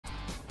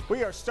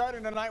We are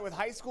starting tonight with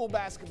high school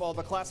basketball.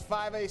 The Class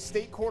 5A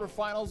state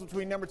quarterfinals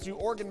between number 2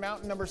 Oregon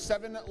Mountain, number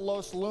 7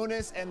 Los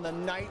Lunas, and the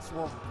Knights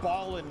were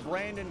balling.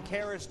 Brandon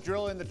Karras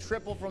drilling the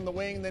triple from the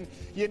wing. Then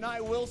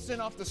Yanai Wilson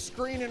off the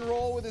screen and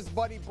roll with his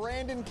buddy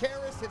Brandon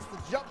Karras hits the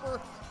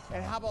jumper.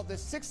 And how about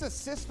this? 6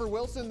 assists for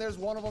Wilson. There's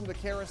one of them to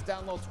Karras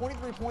down low.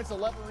 23 points,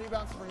 11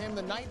 rebounds for him.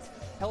 The Knights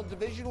held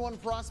Division I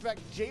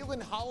prospect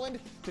Jalen Holland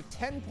to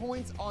 10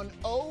 points on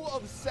 0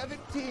 of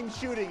 17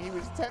 shooting. He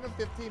was 10 of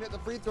 15 at the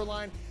free throw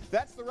line.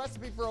 That's the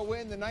recipe for a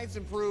win. The Knights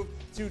improve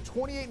to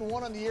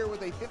 28-1 on the year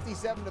with a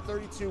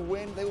 57-32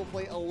 win. They will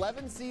play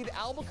 11 seed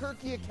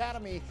Albuquerque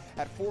Academy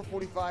at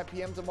 4:45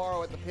 p.m.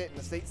 tomorrow at the Pit in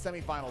the state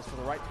semifinals for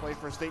the right to play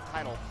for a state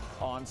title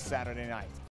on Saturday night.